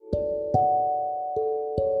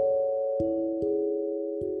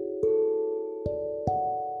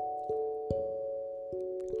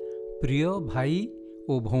प्रिय भाई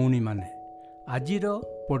ओ भौणी माने आजिर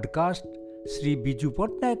podcast Shri Biju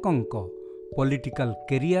Patnaik political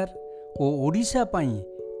career ओ ओडिशा पाई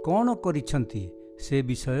कौन करिछंती से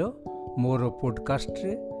विषय मोर पॉडकास्ट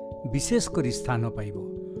रे विशेष करी स्थान पाइबो।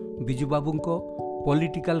 बिजु बाबूंको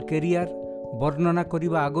पॉलिटिकल कैरियर वर्णना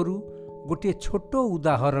करिबा आगरु गोटे छोट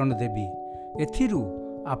उदाहरण देबी। एथिरु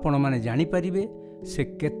आपण माने जानि परिबे से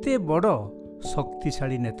केते बड़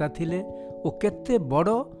शक्तिशाली नेता थिले ओ केते बड़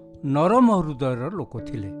नरम हृदयर लोक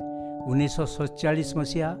थिले। 1947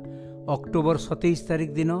 मसीहा अक्टोबर 27 तारिख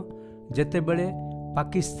दिन जेतेबेले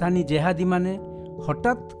पाकिस्तानी जेहादी माने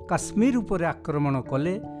हठात काश्मीर उपर आक्रमण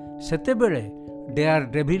कले सेतेबेले dare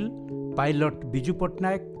devil pilot Biju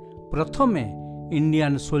Patnaik प्रथमे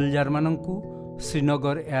इंडियन सोल्जर मानंकु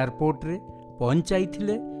श्रीनगर एयरपोर्ट रे पहुंचाई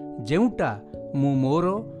थिले, जेउटा मु मोर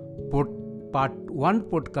पार्ट 1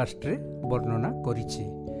 पॉडकास्ट रे वर्णना करिछि।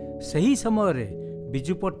 सही समय रे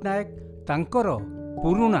बिजु पट्टनायक तांकर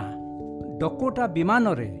पुरुणा डकोटा विमान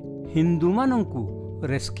रे हिंदू मानंकु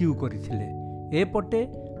रेस्क्यू करिथिले। एपटे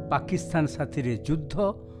पाकिस्तान साथी रे युद्ध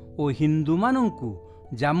ओ हिंदू मानंकु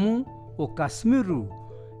जम्मू ओ काश्मीर रु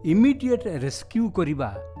इमिडिएट रेस्क्यू करिबा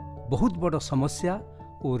बहुत बड़ समस्या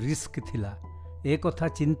ओ रिस्क थिला। ए कथा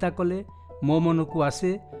चिंता कले मो मन को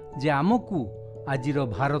आसे जे आमकु आजिर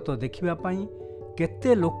भारत देखिबा पई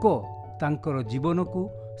केते लोक तांकर जीवन को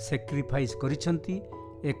सैक्रिफाइस करिसंती।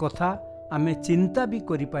 ए कथा आमे चिंता भी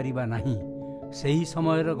करि परिबा नाही। सही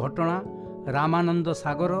समयर घटना रामानंद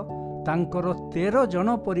सागर तांकर 13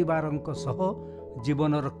 जन परिवारंक सह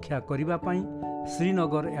जीवन रक्षा करिबा पई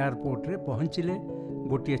श्रीनगर एयरपोर्ट रे पहुंचिले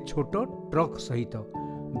गोटे छोट ट्रक सहित।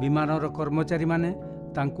 विमानर कर्मचारी माने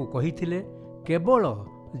तांकु कहिथिले केवल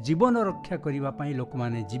जीवन रक्षा करिबा पई लोक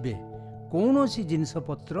माने जिबे, कौनसी जिनिस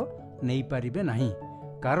पत्र नहीं पारिबे नाही,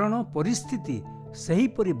 कारण परिस्थिति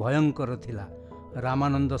सहीपरि भयंकर थिला।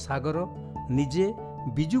 रामानंद सागर निजे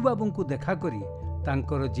बिजु बाबूंकु देखा करी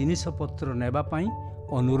तांकर जिनिस पत्र नेबा पई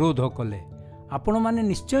अनुरोध कले। आपण माने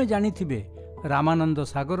निश्चय जानिथिबे रामानंद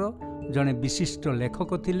सागर जने विशिष्ट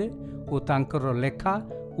लेखक थिले ओ तांकर लेखा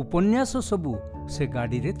उपन्यास सबु से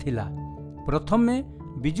गाड़ी रे थिला। प्रथमे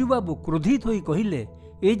बिजु बाबू क्रोधित होई कहिले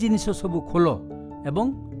ए जिनिस सबु खोलो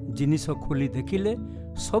एवं जिनिस खोली देखिले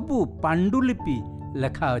सबु पांडुलिपि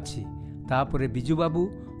लेखा अछि। तापरे बिजु बाबू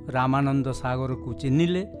रामानंद सागर को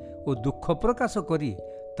चिन्हिले ओ दुख प्रकाश करी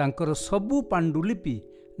तांकर सबु पांडुलिपि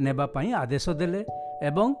नेबा पई आदेश देले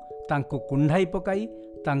एवं तांको कुंढाई पकाई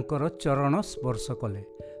तांकर चरण स्पर्श कले।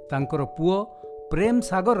 तांकर पुओ प्रेम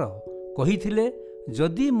सागर कहिथिले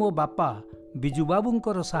जदि मो बापा बिजु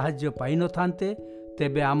बाबूंकर साहाय्य पाई न थांते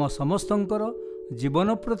तेबे आम समस्तंकर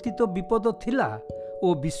जीवन प्रति तो विपद थिला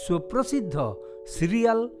ओ विश्व प्रसिद्ध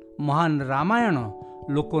सीरियल महान रामायण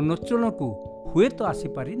लोकनोचन को हुए तो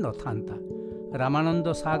आसीपारी न थांता।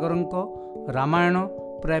 रामानंद सागरंक रामायण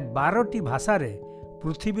प्राय 12टी भाषा रे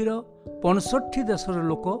पृथ्वीर 65 देशर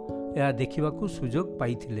लोक यह देखिबाकू सुजोग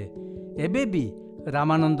पाइथिले। एबे भी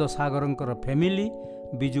रामानंद सागरंकर फैमिली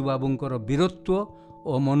बिजु बाबूंकर वीरत्व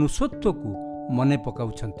और मनुष्यत्व को मने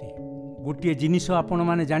पकाउछंती। गोटे जिनिस आपण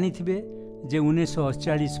माने जानिथिबे जे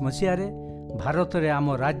 1948 मसीह रे भारत रे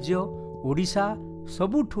आम राज्य ओडिशा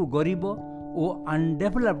सबुठु गरीब ओ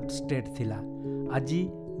अनडेभलप्ड स्टेट थिला। आज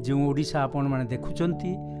जो ओडिशा आपण माने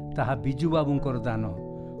देखुचंती ताहा बिजु बाबूंकर दान।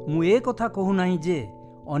 मु ए कथा कहू नाही जे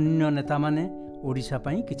अन्य नेता माने ओडिशा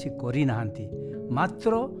पई किछि करि नाहंती,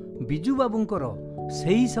 मात्र बिजु बाबूंकर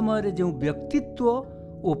सही समय रे जो व्यक्तित्व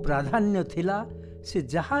ओ प्राधान्य थिला से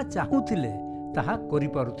जहा चाहुथिले ताहा करि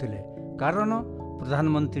पारुथिले, कारण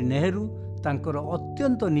प्रधानमंत्री नेहरू तांकर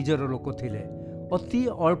अत्यंत निजर लोक थिले। अति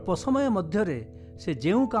अल्प समय मध्यरे से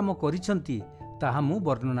जेउ काम करिसंती ताहा मु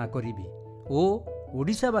वर्णना करिबी ओ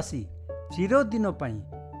ओडिशावासी चिरदिन पई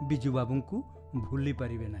बिजु बाबूंकु भूली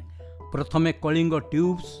पारिबे नाही। प्रथमे Kalinga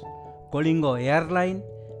tubes, Kalinga airline,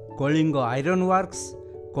 Kalinga iron works,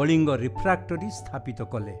 Kalinga refractory स्थापित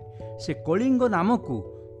कले। से कलिंग नामकु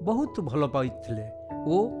बहुत भल पाइथिले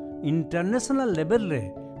ओ इंटरनेशनल लेवल रे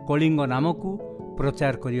कलिंग नामकु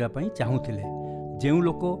प्रचार करिबा पई चाहुथिले। जेउ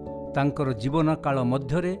लोक तांकर जीवन काल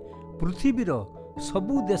मध्यरे पृथ्वीर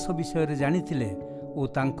सबु देश विषय रे जानिथिले ओ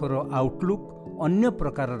तांकर आउटलुक अन्य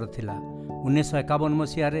प्रकारर थिला। 1951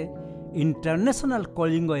 मसीह रे international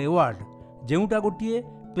Kalinga award जेउटा गोटिए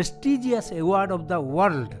prestigious award of the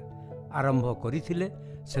world आरंभ करिथिले।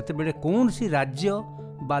 सेतेबेले कौनसी राज्य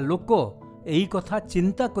बा लोक एही कथा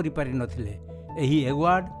चिंता करि पारि नथिले। एही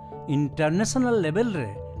अवार्ड इंटरनेशनल लेवल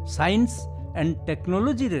रे साइंस एंड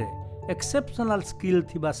टेक्नोलॉजी रे एक्सेप्शनल स्किल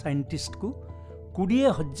थिबा साइंटिस्ट को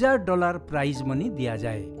 $20,000 प्राइज मनी दिया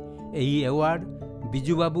जाए। एही अवार्ड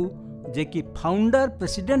बिजु बाबू जे कि founder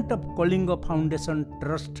president of Kalinga foundation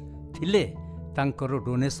trust ଥିଲେ ତାଙ୍କର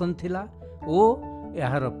ଡୋନେସନ୍ ଥିଲା ଓ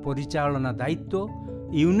ଏହାର ପରିଚାଳନା ଦାୟିତ୍ୱ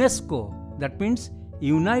UNESCO that means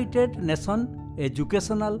United nation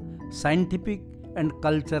educational scientific and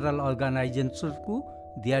cultural ଅର୍ଗାନାଇଜେସନ୍କୁ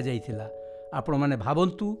ଦିଆଯାଇଥିଲା। ଆପଣମାନେ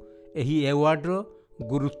ଭାବନ୍ତୁ ଏହି ଆୱାର୍ଡ଼ର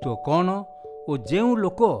ଗୁରୁତ୍ୱ କ'ଣ ଓ ଯେଉଁ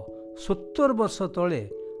ଲୋକ 70 ବର୍ଷ ତଳେ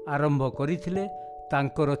ଆରମ୍ଭ କରିଥିଲେ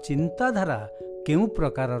ତାଙ୍କର ଚିନ୍ତାଧାରା କେଉଁ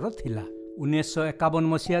ପ୍ରକାରର ଥିଲା। 1951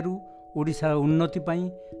 ମସିହାରୁ ଓଡ଼ିଶାର ଉନ୍ନତି ପାଇଁ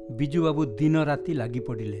ବିଜୁବାବୁ ଦିନ ରାତି ଲାଗି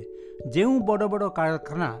ପଡ଼ିଲେ। ଯେଉଁ ବଡ଼ ବଡ଼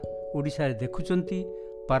କାରଖାନା ଓଡ଼ିଶାରେ ଦେଖୁଛନ୍ତି,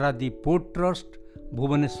 Paradip port trust,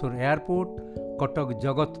 Bhubaneswar airport, Cuttack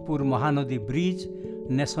Jagatpur Mahanadi bridge,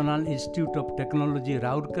 national institute of technology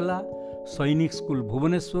Rourkela, ସୈନିକ school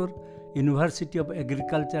Bhubaneswar, university of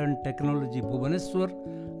agriculture and technology Bhubaneswar,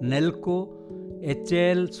 Neco,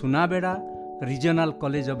 HAL Sunabeda, regional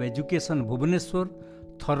college of education Bhubaneswar,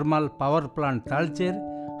 thermal power plant Talcher,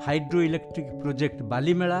 hydro electric project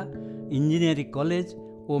Balimela, engineering college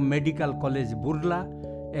O medical college Burla,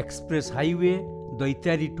 express highway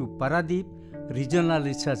Daitari two Paradip, regional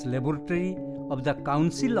research ଲ୍ୟାବୋରେଟୋରୀ of the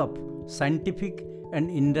council of scientific and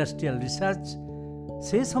industrial research.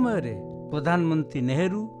 ସେ ସମୟରେ ପ୍ରଧାନମନ୍ତ୍ରୀ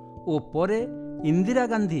ନେହେରୁ ଓ ପରେ ଇନ୍ଦିରା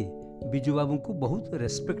ଗାନ୍ଧୀ ବିଜୁବାବୁଙ୍କୁ ବହୁତ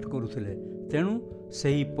respect କରୁଥିଲେ। ତେଣୁ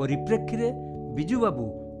ସେହି ପରିପ୍ରେକ୍ଷୀରେ ବିଜୁବାବୁ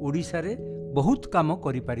ଓଡ଼ିଶାରେ ବହୁତ କାମ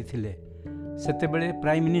କରିପାରିଥିଲେ। ସେତେବେଳେ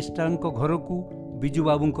ପ୍ରାଇମ୍ ମିନିଷ୍ଟରଙ୍କ ଘରକୁ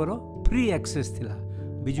ବିଜୁବାବୁଙ୍କର ଫ୍ରି ଆକ୍ସେସ୍ ଥିଲା।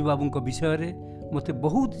 ବିଜୁବାବୁଙ୍କ ବିଷୟରେ ମୋତେ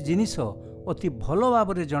ବହୁତ ଜିନିଷ ଅତି ଭଲ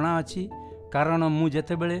ଭାବରେ ଜଣାଅଛି, କାରଣ ମୁଁ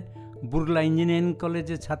ଯେତେବେଳେ ବୁର୍ଲା ଇଞ୍ଜିନିୟରିଂ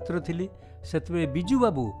କଲେଜରେ ଛାତ୍ର ଥିଲି ସେତେବେଳେ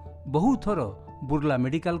ବିଜୁବାବୁ ବହୁ ଥର ବୁର୍ଲା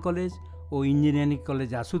ମେଡ଼ିକାଲ କଲେଜ ଓ ଇଞ୍ଜିନିୟରିଂ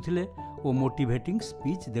କଲେଜ ଆସୁଥିଲେ ଓ ମୋଟିଭେଟିଂ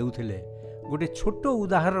ସ୍ପିଚ୍ ଦେଉଥିଲେ। ଗୋଟେ ଛୋଟ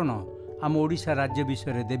ଉଦାହରଣ ଆମ ଓଡ଼ିଶା ରାଜ୍ୟ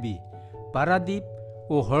ବିଷୟରେ ଦେବି। ପାରାଦୀପ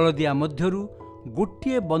ଓ ହଳଦିଆ ମଧ୍ୟରୁ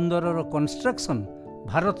ଗୋଟିଏ ବନ୍ଦରର କନଷ୍ଟ୍ରକ୍ସନ୍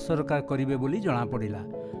ଭାରତ ସରକାର କରିବେ ବୋଲି ଜଣାପଡ଼ିଲା।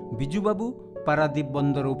 ବିଜୁବାବୁ ପାରାଦୀପ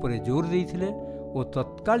ବନ୍ଦର ଉପରେ ଜୋର ଦେଇଥିଲେ ଓ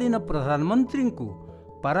ତତ୍କାଳୀନ ପ୍ରଧାନମନ୍ତ୍ରୀଙ୍କୁ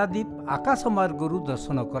ପାରାଦୀପ ଆକାଶମାର୍ଗରୁ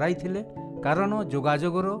ଦର୍ଶନ କରାଇଥିଲେ, କାରଣ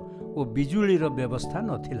ଯୋଗାଯୋଗର ଓ ବିଜୁଳିର ବ୍ୟବସ୍ଥା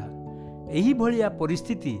ନଥିଲା। ଏହିଭଳିଆ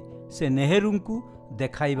ପରିସ୍ଥିତି ସେ ନେହେରୁଙ୍କୁ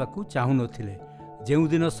ଦେଖାଇବାକୁ ଚାହୁଁନଥିଲେ।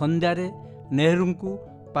 ଯେଉଁଦିନ ସନ୍ଧ୍ୟାରେ ନେହେରୁଙ୍କୁ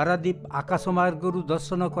ପାରାଦୀପ ଆକାଶମାର୍ଗରୁ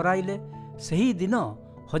ଦର୍ଶନ କରାଇଲେ, ସେହିଦିନ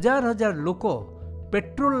ହଜାର ହଜାର ଲୋକ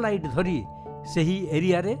ପେଟ୍ରୋଲ ଲାଇଟ୍ ଧରି ସେହି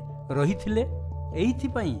ଏରିଆରେ ରହିଥିଲେ।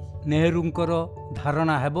 ଏଇଥିପାଇଁ ନେହେରୁଙ୍କର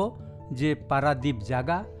ଧାରଣା ହେବ ଯେ ପାରାଦୀପ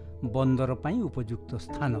ଜାଗା ବନ୍ଦର ପାଇଁ ଉପଯୁକ୍ତ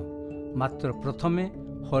ସ୍ଥାନ। ମାତ୍ର ପ୍ରଥମେ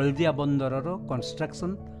ହଳଦିଆ ବନ୍ଦରର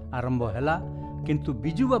କନଷ୍ଟ୍ରକ୍ସନ୍ ଆରମ୍ଭ ହେଲା, କିନ୍ତୁ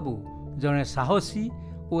ବିଜୁବାବୁ ଜଣେ ସାହସୀ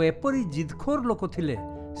ଓ ଏପରି ଜିଦଖୋର ଲୋକ ଥିଲେ,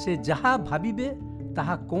 ସେ ଯାହା ଭାବିବେ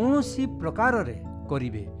ତାହା କୌଣସି ପ୍ରକାରରେ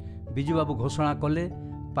କରିବେ। ବିଜୁବାବୁ ଘୋଷଣା କଲେ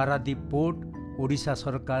ପାରାଦୀପ ପୋର୍ଟ ଓଡ଼ିଶା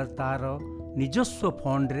ସରକାର ତାର ନିଜସ୍ୱ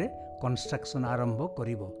ଫଣ୍ଡରେ କନଷ୍ଟ୍ରକ୍ସନ୍ ଆରମ୍ଭ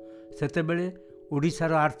କରିବ। ସେତେବେଳେ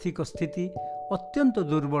ଓଡ଼ିଶାର ଆର୍ଥିକ ସ୍ଥିତି ଅତ୍ୟନ୍ତ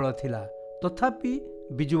ଦୁର୍ବଳ ଥିଲା, ତଥାପି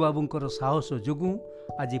ବିଜୁବାବୁଙ୍କର ସାହସ ଯୋଗୁଁ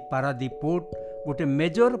ଆଜି ପାରାଦୀପ ପୋର୍ଟ ଗୋଟେ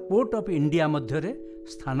ମେଜର ପୋର୍ଟ ଅଫ୍ ଇଣ୍ଡିଆ ମଧ୍ୟରେ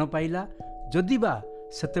ସ୍ଥାନ ପାଇଲା। ଯଦିବା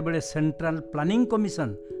ସେତେବେଳେ ସେଣ୍ଟ୍ରାଲ ପ୍ଲାନିଂ କମିଶନ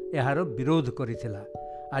ଏହାର ବିରୋଧ କରିଥିଲା।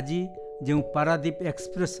 ଆଜି ଯେଉଁ ପାରାଦୀପ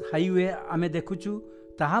ଏକ୍ସପ୍ରେସ୍ ହାଇୱେ ଆମେ ଦେଖୁଛୁ,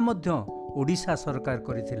 ତାହା ମଧ୍ୟ ଓଡ଼ିଶା ସରକାର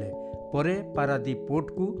କରିଥିଲେ। ପରେ ପାରାଦୀପ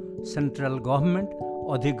ପୋର୍ଟକୁ ସେଣ୍ଟ୍ରାଲ ଗଭର୍ଣ୍ଣମେଣ୍ଟ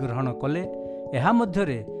ଅଧିଗ୍ରହଣ କଲେ। ଏହା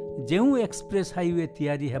ମଧ୍ୟରେ ଯେଉଁ ଏକ୍ସପ୍ରେସ୍ ହାଇୱେ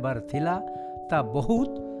ତିଆରି ହେବାର ଥିଲା, ତା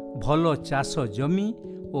ବହୁତ ଭଲ ଚାଷ ଜମି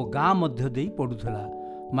ଓ ଗାଁ ମଧ୍ୟ ଦେଇ ପଡ଼ୁଥିଲା।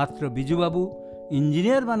 ମାତ୍ର ବିଜୁବାବୁ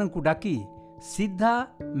ଇଞ୍ଜିନିୟରମାନଙ୍କୁ ଡାକି ସିଧା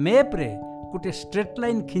ମ୍ୟାପ୍ରେ ଗୋଟେ ଷ୍ଟ୍ରେଟ୍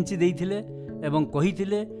ଲାଇନ୍ ଖିଞ୍ଚି ଦେଇଥିଲେ ଏବଂ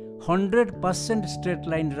କହିଥିଲେ 100% ଷ୍ଟ୍ରେଟ୍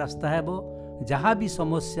ଲାଇନ୍ ରାସ୍ତା ହେବ, ଯାହା ବି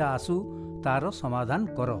ସମସ୍ୟା ଆସୁ ତାର ସମାଧାନ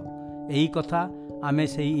କର। ଏହି କଥା ଆମେ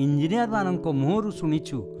ସେହି ଇଞ୍ଜିନିୟରମାନଙ୍କ ମୁହଁରୁ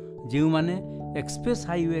ଶୁଣିଛୁ ଯେଉଁମାନେ ଏକ୍ସପ୍ରେସ୍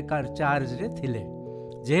ହାଇୱେ ଚାର୍ଜରେ ଥିଲେ।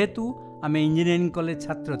 ଯେହେତୁ ଆମେ ଇଞ୍ଜିନିୟରିଂ କଲେଜ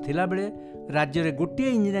ଛାତ୍ର ଥିଲାବେଳେ ରାଜ୍ୟରେ ଗୋଟିଏ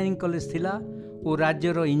ଇଞ୍ଜିନିୟରିଂ କଲେଜ ଥିଲା ଓ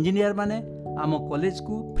ରାଜ୍ୟର ଇଞ୍ଜିନିୟରମାନେ ଆମ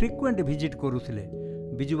କଲେଜକୁ ଫ୍ରିକ୍ୱେଣ୍ଟ ଭିଜିଟ୍ କରୁଥିଲେ।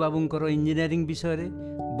 ବିଜୁବାବୁଙ୍କର ଇଞ୍ଜିନିୟରିଂ ବିଷୟରେ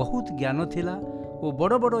ବହୁତ ଜ୍ଞାନ ଥିଲା ଓ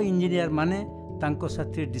ବଡ଼ ବଡ଼ ଇଞ୍ଜିନିୟରମାନେ ତାଙ୍କ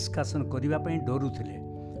ସାଥିରେ ଡିସ୍କସନ୍ କରିବା ପାଇଁ ଡରୁଥିଲେ।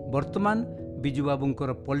 ବର୍ତ୍ତମାନ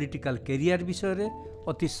ବିଜୁବାବୁଙ୍କର ପଲିଟିକାଲ କ୍ୟାରିୟର ବିଷୟରେ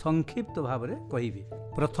ଅତି ସଂକ୍ଷିପ୍ତ ଭାବରେ କହିବି।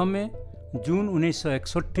 ପ୍ରଥମେ ଜୁନ୍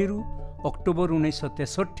 1961ରୁ ଅକ୍ଟୋବର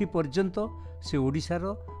 1963 ପର୍ଯ୍ୟନ୍ତ ସେ ଓଡ଼ିଶାର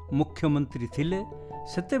ମୁଖ୍ୟମନ୍ତ୍ରୀ ଥିଲେ।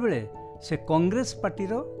 ସେତେବେଳେ ସେ କଂଗ୍ରେସ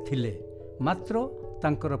ପାର୍ଟିର ଥିଲେ। ମାତ୍ର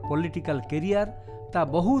ତାଙ୍କର ପଲିଟିକାଲ କ୍ୟାରିୟର ତା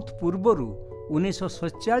ବହୁତ ପୂର୍ବରୁ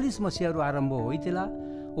 1947 ମସିହାରୁ ଆରମ୍ଭ ହୋଇଥିଲା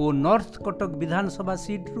ଓ ନର୍ଥ କଟକ ବିଧାନସଭା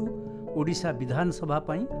ସିଟ୍ରୁ ଓଡ଼ିଶା ବିଧାନସଭା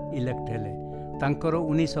ପାଇଁ ଇଲେକ୍ଟ ହେଲେ। ତାଙ୍କର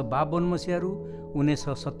 1952 ମସିହାରୁ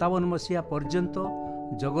 1957 ମସିହା ପର୍ଯ୍ୟନ୍ତ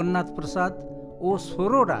ଜଗନ୍ନାଥ ପ୍ରସାଦ ଓ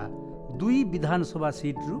ସୋରଡ଼ା ଦୁଇ ବିଧାନସଭା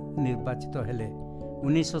ସିଟ୍ରୁ ନିର୍ବାଚିତ ହେଲେ।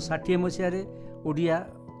 1960 ମସିହାରେ ଓଡ଼ିଆ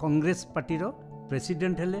କଂଗ୍ରେସ ପାର୍ଟିର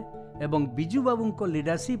ପ୍ରେସିଡେଣ୍ଟ ହେଲେ एवं बिजू बाबूंको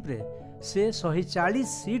लीडरशिप रे से 140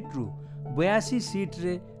 सीट्रु 82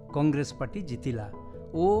 सीट्रे कांग्रेस पार्टी जीतिला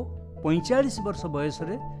ओ 45 वर्ष बयस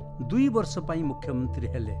रे 2 वर्ष पाई मुख्यमंत्री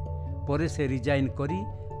हेले। परे से रिजाइन करी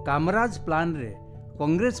कामराज प्लान रे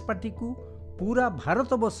कांग्रेस पार्टी को पूरा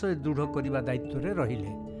भारत वर्ष दृढ़ करने दायित्व रे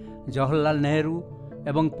रहिले। जवाहरलाल नेहरू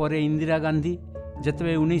एवं परे इंदिरा गांधी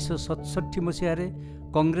जेतेबे 1967 मसीह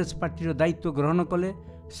कांग्रेस पार्टी दायित्व ग्रहण कले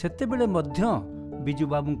सेतेबेले मध्य बिजू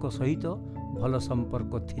बाबूंको सहित भल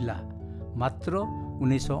संपर्क थिला। मात्र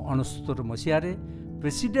 1969 मसीह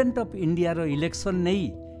प्रेसिडेंट ऑफ इंडिया रो इलेक्शन नहीं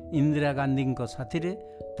इंदिरा गांधी साथी रे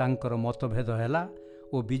तांकर मतभेद हैला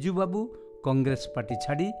और बिजू बाबू कांग्रेस पार्टी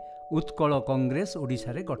छाड़ी उत्कल कांग्रेस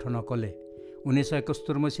ओडिशा रे गठन कले।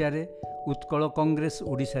 1971 मसीह उत्कल कांग्रेस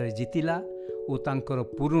ओडिशा रे जीतिला और तांकर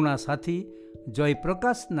पुराना साथी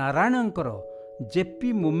जयप्रकाश नारायणंकर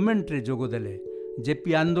जेपी मूवमेंट रे जोग देले।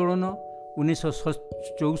 जेपी आंदोलन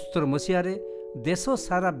 1974 मसीह देश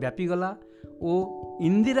सारा व्यापीगला और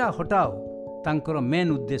इंदिरा हटाओ तांकर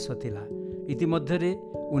मेन उद्देश्य थिला। इतिमध्य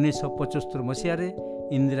 1975 मसीह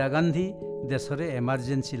इंदिरा गांधी देश रे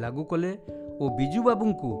एमरजेंसी लागू कले और बिजू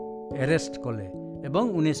बाबू को अरेस्ट कले एवं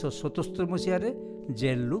 1977 मसीह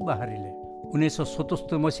जेलू बाहरिले।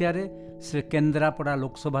 1977 मसीह से केन्द्रापड़ा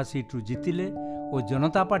लोकसभा सीट्रु जीतिले और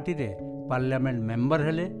जनता पार्टी रे पार्लियामेंट मेंबर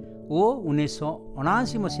हेले और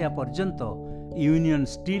 1979 मसीहा पर्यंत union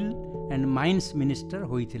steel and mines minister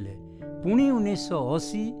होइथिले। पुणी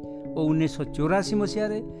 1980 और 1984 मसीह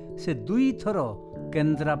से 2 थर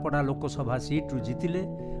केन्द्रापड़ा लोकसभा सीट्रु जीतिले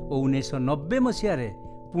और 1990 मसीह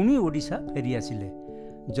पुणी ओडिशा फेरी आसिले।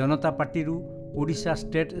 Janata party Odisha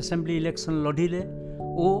state assembly election लढ़िले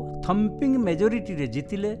और थम्पिंग मेजोरिटी रे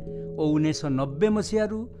जीतिले और 1990 मसीह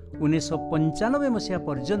 1995 मसीहा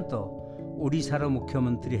पर्यंत ओडिशार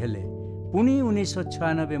मुख्यमंत्री हेले। पुणी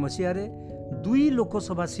 1996 मसीह 2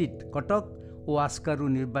 लोकसभा सीट कटक और आस्कारु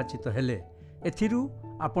निर्वाचित हेले। एथिरु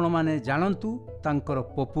आपण माने जानंतु तांकर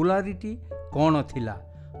पॉपुलारिटी कौन थिला।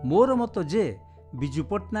 मोर मत जे Biju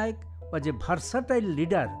Patnaik was a versatile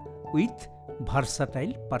leader with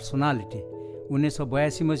versatile personality.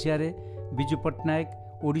 1982 मसीह बिजू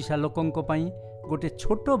पट्टनायक ओडिशा लोकंक पई गोटे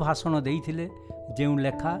छोट भाषण देइथिले जेउ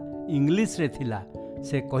लेखा इंग्लिश रे थिला।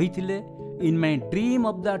 से कहिथिले in my dream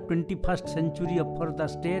of the 21st century for the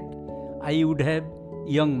state I would have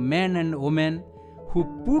young men and women who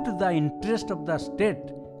put the interest of the state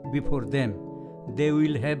before them. They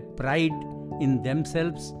will have pride in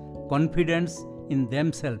themselves, confidence in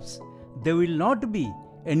themselves. They will not be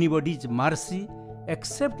anybody's mercy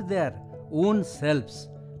except their own selves,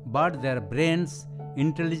 but their brains,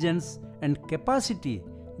 intelligence and capacity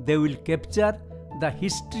they will capture the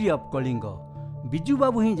history of Kalinga. Biju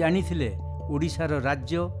बाबू ही जानी थिले ओडिशार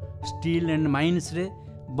राज्य steel and mines रे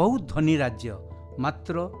बहुत धनी राज्य।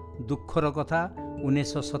 मात्र दुखर कथा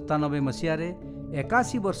 1997 मसीह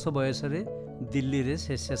 81 वर्ष बयस दिल्ली रे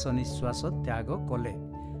से शेष निश्वास त्याग कले।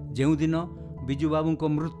 जो दिन बिजू बाबू को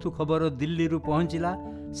मृत्यु खबर दिल्ली रु पहुँचला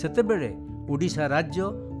सेतेबेले ओडिशा राज्य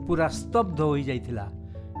पूरा स्तब्ध हो जाइथिला।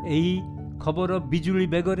 एही खबर बिजुली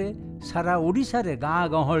बेगरे सारा ओडिशा रे गाँ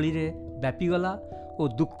गहली रे व्यापीगला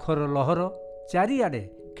और दुखर लहर चारिआडे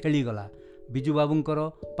खेलीगला। बिजू बाबूंकर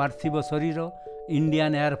पार्थिव शरीर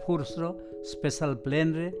इंडियन एयरफोर्स रो स्पेशल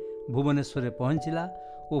प्लेन रे भुवनेश्वर पहुँचला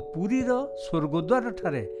और पुरीर स्वर्गद्वार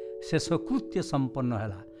ठारे शेषकृत्य संपन्न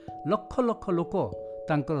हैला। लक्ष लक्ष लोक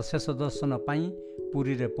तांकर शेष दर्शन पाई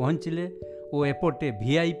पुरी रे पहुँचिले और एपटे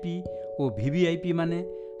वीआईपी और वीवीआईपी माने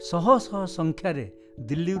शह शह संख्यार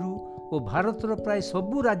दिल्ली रु और भारतर प्राय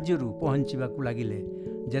सबु राज्य पहुँचवाक लगिले।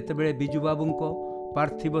 जेतेबेले बिजू बाबूंको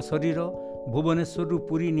पार्थिव शरीर भुवनेश्वर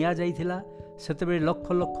पुरी निया जाइथिला सेतेबेले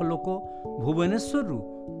लक्ष लक्ष लोक भुवनेश्वर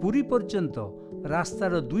पुरी पर्यंत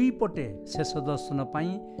रास्तार 2 पटे शेष दर्शन पाई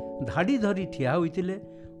धाड़ी धरी ठिया होइतिले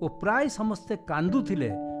और प्राय समस्ते कांदुथिले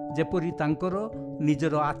जेपरि तांकर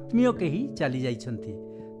निजर आत्मीय केही चली जाइछंती।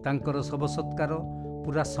 तांकर शव सत्कार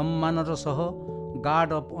पूरा सम्मानर सह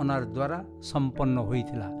गार्ड ऑफ ऑनर द्वारा संपन्न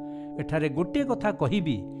होइथिला। एठारे गोटे कथा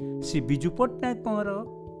कहिबी श्री बिजू पट्टनायकर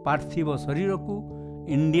पार्थिव शरीर को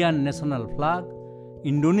Indian national flag,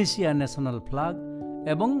 Indonesia national flag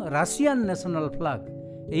एवं राशियन नेशनल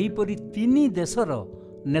फ्लैग एहीपरि 3 देशर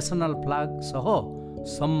नेशनल फ्लैग सह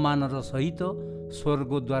सम्मानर सहित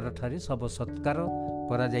स्वर्गद्वार ठारे शव सत्कार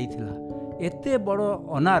करा जाइथिला। एते बड़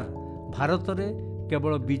अनार भारत रे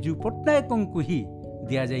केवल बिजू पट्टनायक ही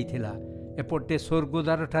दिया जाइथिला। एपटे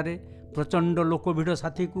स्वर्गद्वार ठारे प्रचंड लोकभिड़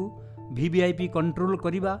साथी को वीवीआईपी कंट्रोल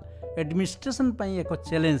करिबा एडमिनिस्ट्रेशन पई एक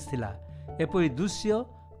चैलेंज थिला। एपरि दृश्य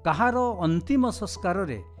कहार अंतिम संस्कार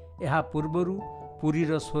रे एहा पूर्वरु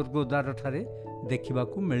पुरीर स्वर्गद्वार ठारे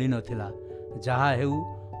देखिबाकू मिली नथिला। जहा हेउ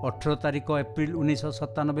 18 तारिख एप्रिल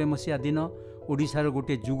 1997 मसीहा दिन ओडिशार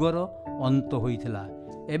गोटे जुगर अंत होइथिला।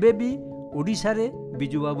 एबे भी ओडिशा रे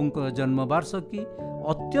बिजु बाबूंकर जन्मवार्षिकी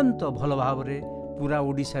अत्यंत भल भाव रे पूरा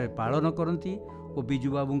ओडिशा रे पालन करती और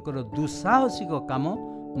बिजु बाबूंकर दुस्साहसिक काम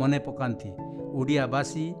मने पकांती।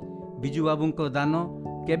 ओडियावासी बिजु बाबूंकर दान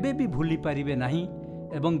केबे भी भूली पारिबे नहीं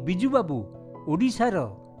एवं बिजु बाबू ओडिशार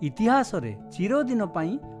इतिहास रे चिरदिन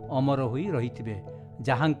पई अमर होई रहिथिबे,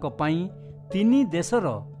 जहांक पई 3 देशर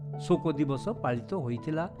शोक दिवस पालित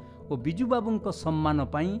होइथिला और बिजु बाबूंक सम्मान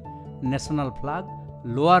पई नेशनल फ्लैग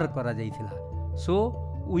लोअर करा जाइथिला। So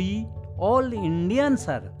we all Indians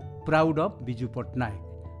are proud of Biju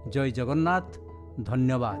Patnaik. जय जगन्नाथ।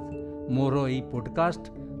 धन्यवाद। मोर एई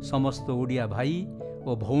पॉडकास्ट समस्त ओडिया भाई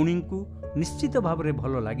और भौणी को निश्चित भाव में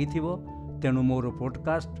भल लगी, तेणु मोर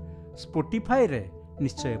पॉडकास्ट स्पॉटिफाई रे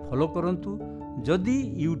निश्चय फॉलो करंतु। जदि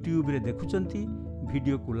यूट्यूब रे देखुचंती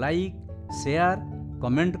वीडियो को लाइक शेयर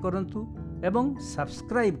कमेंट करंतु एवं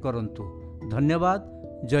सब्सक्राइब करंतु। धन्यवाद।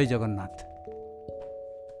 जय जगन्नाथ।